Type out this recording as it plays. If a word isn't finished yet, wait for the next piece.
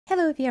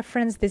Hello dear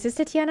friends, this is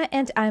Tetiana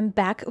and I'm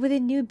back with a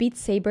new Beat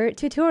Saber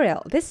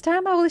tutorial. This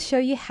time I will show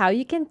you how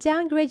you can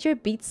downgrade your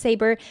Beat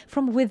Saber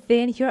from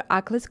within your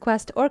Oculus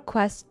Quest or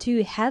Quest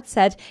 2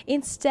 headset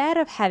instead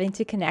of having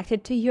to connect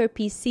it to your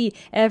PC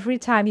every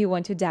time you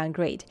want to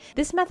downgrade.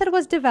 This method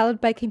was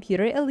developed by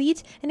Computer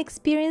Elite, an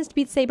experienced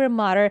Beat Saber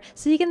modder,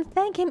 so you can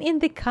thank him in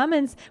the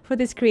comments for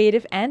this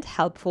creative and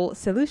helpful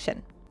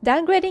solution.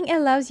 Downgrading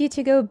allows you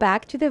to go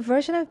back to the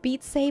version of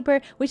Beat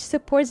Saber which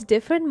supports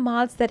different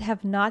mods that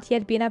have not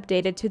yet been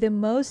updated to the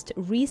most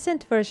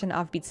recent version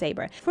of Beat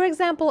Saber. For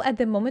example, at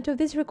the moment of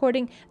this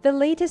recording, the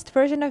latest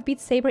version of Beat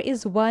Saber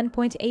is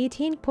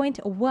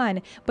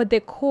 1.18.1, but the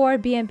core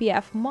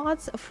BMBF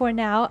mods for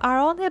now are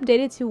only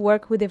updated to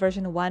work with the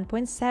version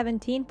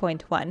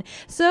 1.17.1.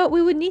 So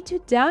we would need to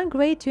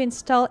downgrade to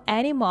install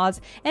any mods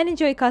and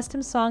enjoy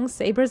custom songs,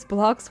 sabers,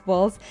 blocks,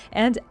 walls,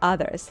 and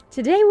others.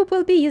 Today we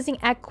will be using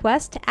a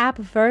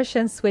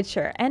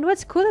QuestAppVersionSwitcher, and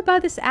what's cool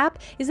about this app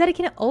is that it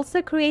can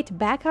also create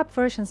backup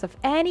versions of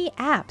any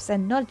apps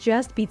and not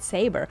just Beat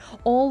Saber,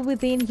 all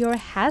within your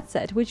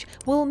headset, which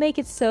will make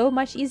it so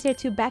much easier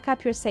to back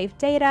up your saved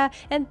data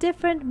and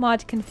different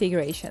mod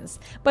configurations.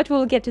 But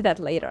we'll get to that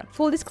later.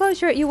 Full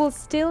disclosure, you will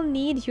still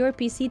need your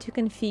PC to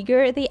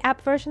configure the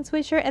app version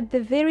switcher at the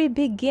very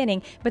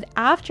beginning, but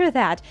after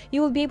that you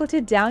will be able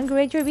to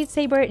downgrade your Beat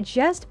Saber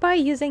just by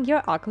using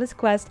your Oculus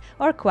Quest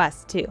or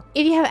Quest 2.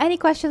 If you have any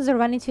questions or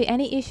run into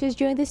any issues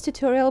during this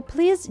tutorial,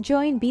 please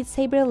join Beat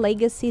Saber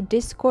Legacy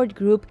Discord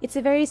group. It's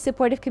a very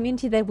supportive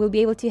community that will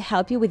be able to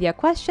help you with your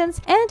questions,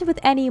 and with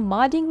any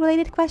modding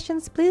related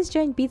questions, please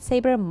join Beat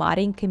Saber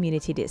Modding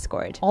Community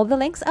Discord. All the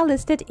links are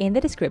listed in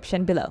the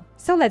description below.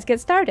 So let's get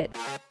started.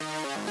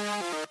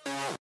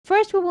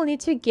 First, we will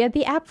need to get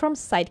the app from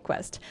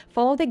SideQuest.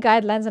 Follow the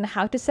guidelines on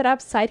how to set up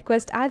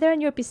SideQuest either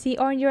on your PC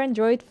or on your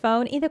Android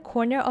phone in the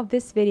corner of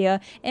this video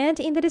and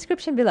in the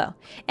description below.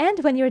 And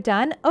when you're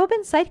done,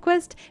 open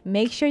SideQuest,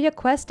 make sure your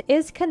Quest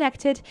is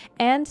connected,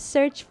 and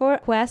search for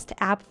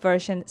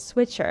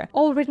QuestAppVersionSwitcher,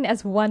 all written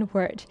as one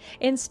word.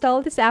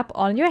 Install this app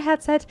on your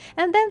headset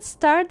and then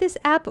start this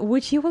app,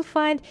 which you will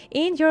find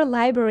in your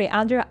library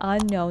under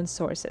Unknown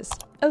Sources.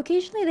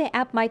 Occasionally the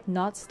app might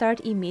not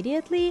start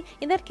immediately.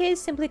 In that case,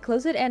 simply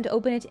close it and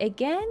open it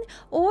again,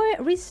 or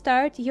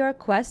restart your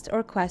Quest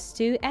or Quest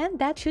 2, and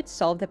that should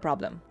solve the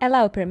problem.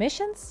 Allow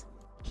permissions.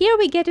 Here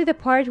we get to the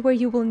part where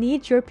you will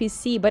need your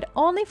PC, but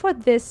only for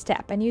this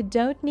step, and you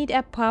don't need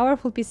a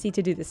powerful PC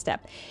to do this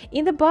step.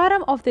 In the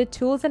bottom of the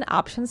Tools and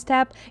Options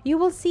tab, you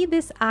will see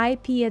this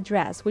IP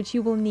address, which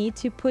you will need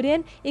to put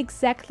in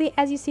exactly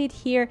as you see it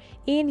here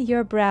in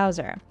your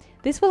browser.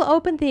 This will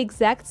open the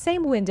exact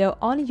same window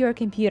on your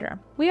computer.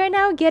 We are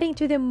now getting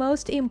to the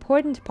most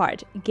important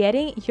part,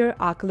 getting your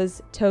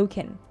Oculus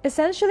Token.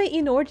 Essentially,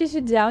 in order to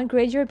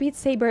downgrade your Beat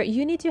Saber,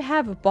 you need to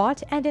have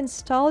bought and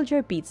installed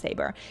your Beat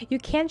Saber. You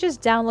can't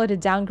just download a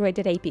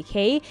downgraded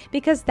APK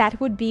because that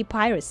would be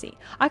piracy.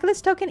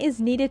 Oculus Token is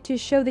needed to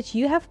show that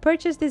you have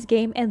purchased this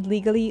game and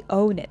legally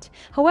own it.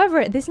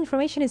 However, this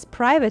information is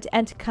private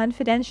and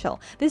confidential.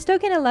 This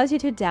token allows you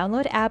to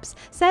download apps,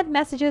 send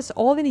messages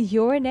all in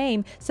your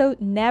name, so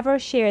never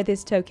share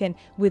this token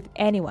with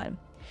anyone.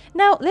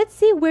 Now, let's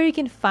see where you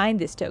can find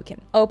this token.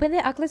 Open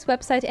the Oculus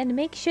website and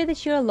make sure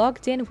that you're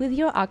logged in with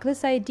your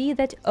Oculus ID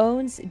that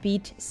owns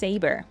Beat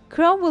Saber.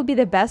 Chrome will be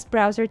the best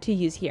browser to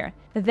use here.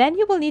 Then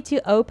you will need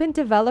to open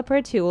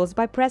Developer Tools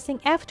by pressing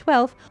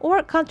F12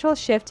 or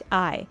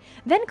Ctrl-Shift-I.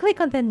 Then click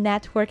on the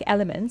Network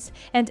Elements,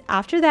 and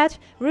after that,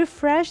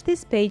 refresh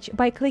this page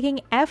by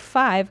clicking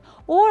F5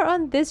 or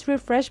on this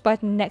refresh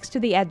button next to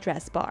the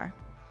address bar.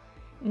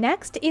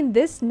 Next, in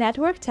this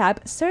Network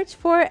tab, search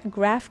for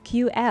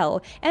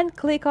GraphQL and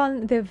click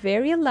on the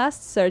very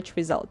last search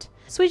result.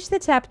 Switch the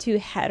tab to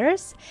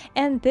Headers,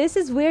 and this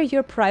is where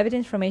your private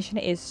information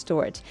is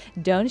stored.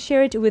 Don't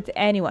share it with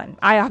anyone.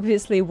 I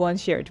obviously won't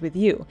share it with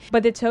you.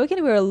 But the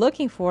token we're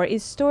looking for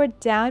is stored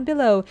down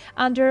below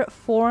under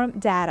Form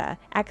Data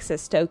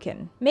Access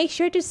Token. Make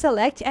sure to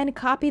select and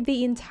copy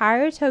the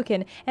entire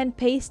token and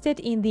paste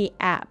it in the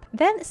app.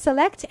 Then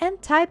select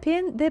and type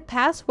in the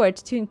password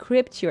to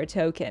encrypt your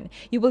token.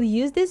 You will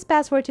use this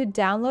password to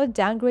download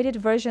downgraded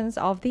versions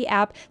of the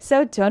app,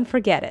 so don't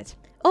forget it.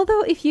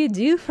 Although if you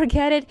do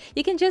forget it,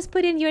 you can just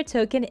put in your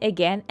token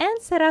again and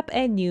set up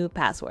a new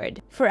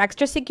password. For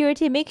extra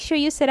security, make sure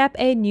you set up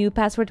a new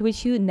password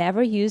which you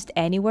never used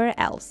anywhere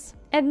else.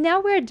 And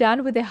now we're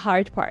done with the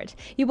hard part.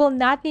 You will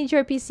not need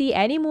your PC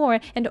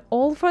anymore, and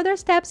all further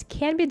steps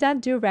can be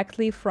done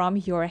directly from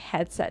your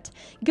headset.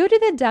 Go to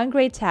the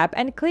Downgrade tab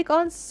and click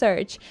on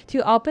Search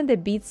to open the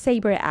Beat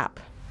Saber app.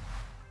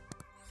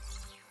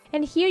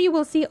 And here you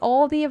will see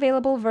all the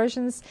available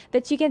versions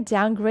that you can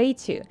downgrade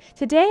to.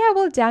 Today I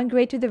will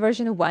downgrade to the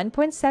version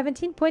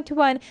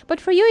 1.17.1,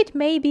 but for you it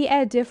may be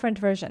a different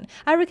version.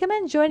 I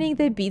recommend joining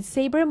the Beat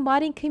Saber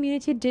modding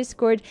community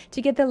Discord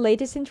to get the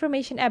latest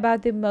information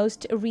about the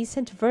most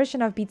recent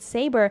version of Beat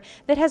Saber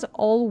that has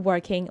all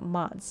working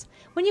mods.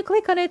 When you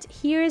click on it,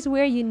 here's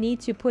where you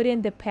need to put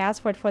in the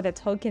password for the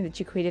token that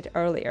you created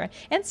earlier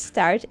and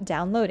start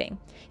downloading.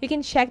 You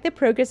can check the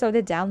progress of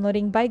the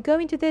downloading by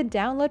going to the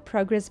download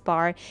progress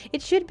bar.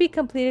 It should be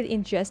completed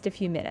in just a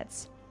few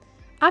minutes.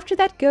 After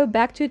that, go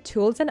back to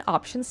Tools and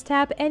Options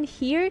tab, and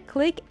here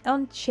click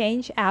on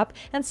Change App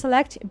and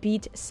select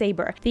Beat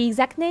Saber. The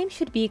exact name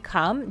should be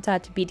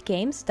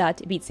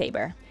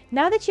com.beatgames.beatsaber.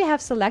 Now that you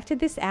have selected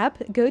this app,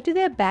 go to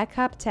the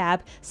Backup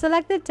tab,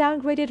 select the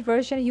downgraded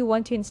version you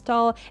want to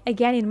install,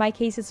 again in my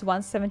case it's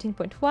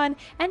 1.17.1,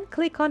 and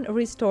click on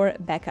Restore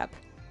Backup.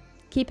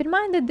 Keep in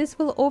mind that this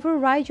will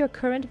override your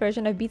current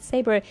version of Beat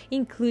Saber,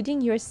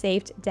 including your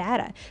saved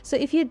data. So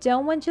if you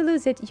don't want to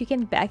lose it, you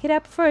can back it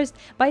up first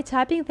by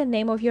typing the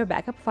name of your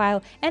backup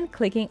file and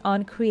clicking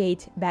on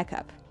Create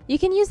Backup. You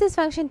can use this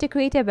function to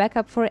create a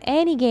backup for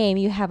any game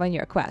you have on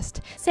your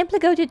Quest. Simply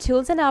go to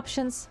Tools and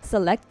Options,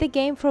 select the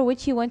game for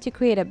which you want to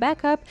create a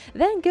backup,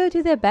 then go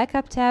to the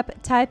Backup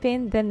tab, type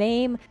in the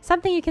name,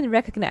 something you can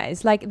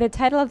recognize, like the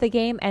title of the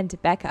game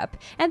and backup,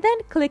 and then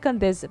click on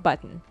this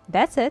button.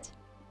 That's it.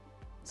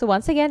 So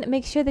once again,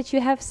 make sure that you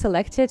have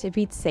selected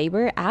Beat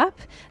Saber app,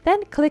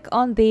 then click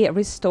on the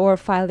restore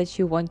file that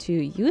you want to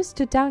use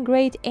to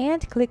downgrade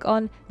and click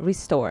on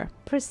Restore.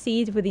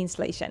 Proceed with the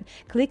installation.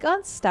 Click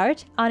on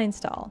Start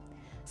Uninstall.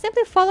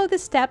 Simply follow the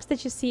steps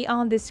that you see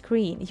on the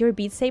screen. Your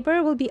Beat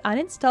Saber will be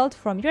uninstalled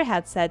from your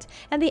headset,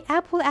 and the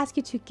app will ask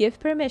you to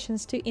give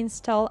permissions to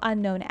install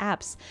unknown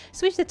apps.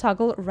 Switch the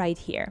toggle right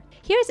here.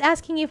 Here it's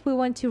asking if we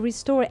want to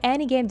restore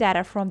any game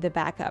data from the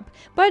backup,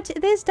 but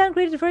this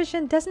downgraded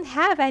version doesn't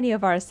have any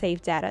of our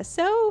saved data,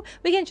 so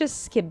we can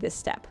just skip this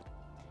step.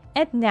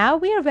 And now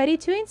we are ready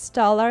to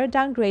install our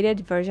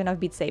downgraded version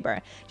of Beat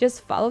Saber.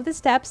 Just follow the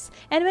steps,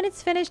 and when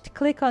it's finished,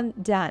 click on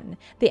Done.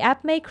 The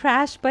app may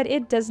crash, but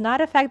it does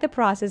not affect the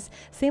process.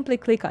 Simply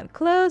click on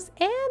Close,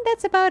 and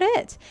that's about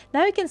it.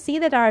 Now you can see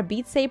that our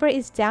Beat Saber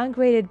is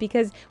downgraded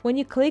because when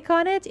you click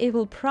on it, it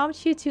will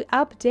prompt you to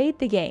update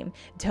the game.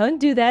 Don't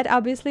do that,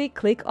 obviously.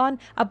 Click on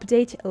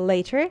Update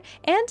Later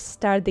and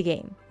start the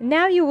game.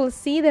 Now you will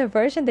see the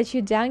version that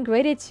you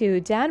downgraded to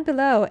down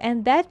below,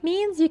 and that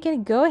means you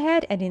can go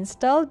ahead and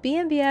install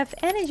BMBF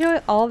and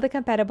enjoy all the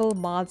compatible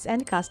mods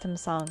and custom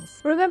songs.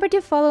 Remember to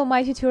follow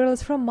my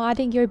tutorials for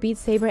modding your Beat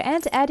Saber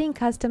and adding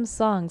custom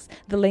songs.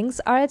 The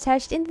links are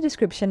attached in the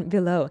description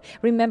below.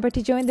 Remember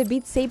to join the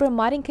Beat Saber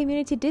modding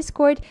community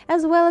Discord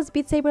as well as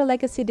Beat Saber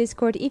Legacy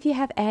Discord if you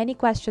have any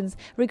questions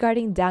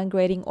regarding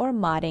downgrading or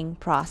modding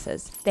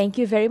process. Thank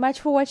you very much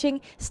for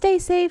watching, stay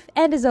safe,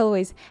 and as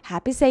always,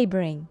 happy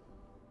sabering!